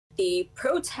the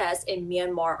protests in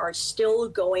Myanmar are still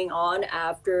going on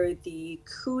after the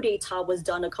coup d'etat was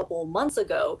done a couple of months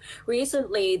ago.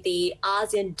 Recently, the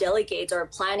ASEAN delegates are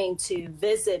planning to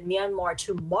visit Myanmar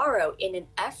tomorrow in an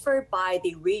effort by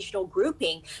the regional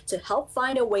grouping to help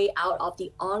find a way out of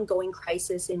the ongoing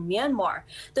crisis in Myanmar.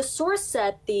 The source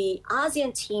said the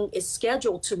ASEAN team is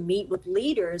scheduled to meet with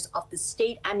leaders of the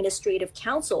State Administrative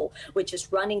Council, which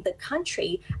is running the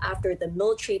country after the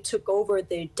military took over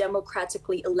the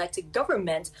democratically elected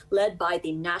government led by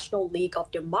the National League of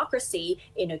Democracy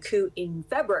in a coup in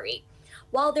February.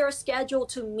 While they are scheduled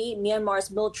to meet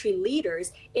Myanmar's military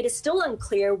leaders, it is still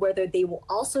unclear whether they will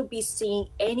also be seeing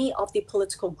any of the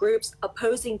political groups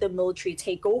opposing the military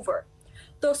takeover.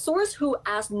 The source, who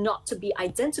asked not to be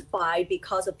identified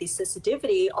because of the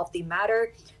sensitivity of the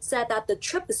matter, said that the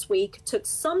trip this week took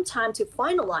some time to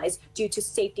finalize due to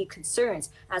safety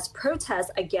concerns, as protests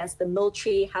against the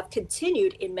military have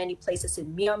continued in many places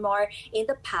in Myanmar in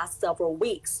the past several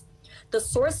weeks. The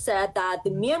source said that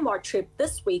the Myanmar trip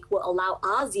this week will allow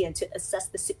ASEAN to assess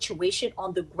the situation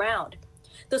on the ground.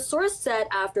 The source said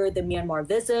after the Myanmar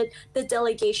visit, the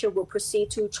delegation will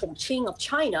proceed to Chongqing of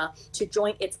China to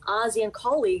join its ASEAN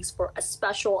colleagues for a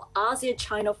special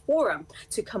ASEAN-China forum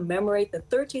to commemorate the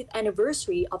 30th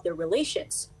anniversary of their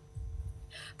relations.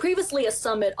 Previously, a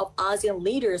summit of ASEAN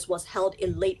leaders was held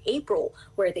in late April,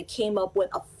 where they came up with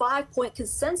a 5-point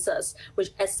consensus,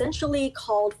 which essentially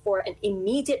called for an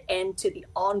immediate end to the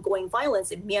ongoing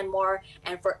violence in Myanmar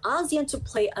and for ASEAN to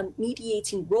play a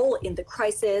mediating role in the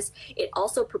crisis. It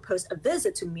also proposed a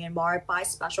visit to Myanmar by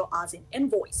special ASEAN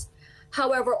envoys.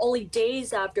 However, only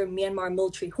days after Myanmar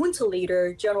military junta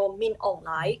leader General Min Aung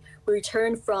Hlaing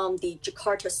returned from the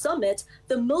Jakarta summit,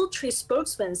 the military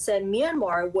spokesman said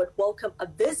Myanmar would welcome a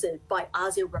visit by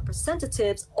ASEAN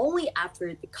representatives only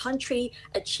after the country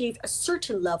achieved a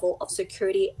certain level of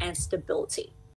security and stability.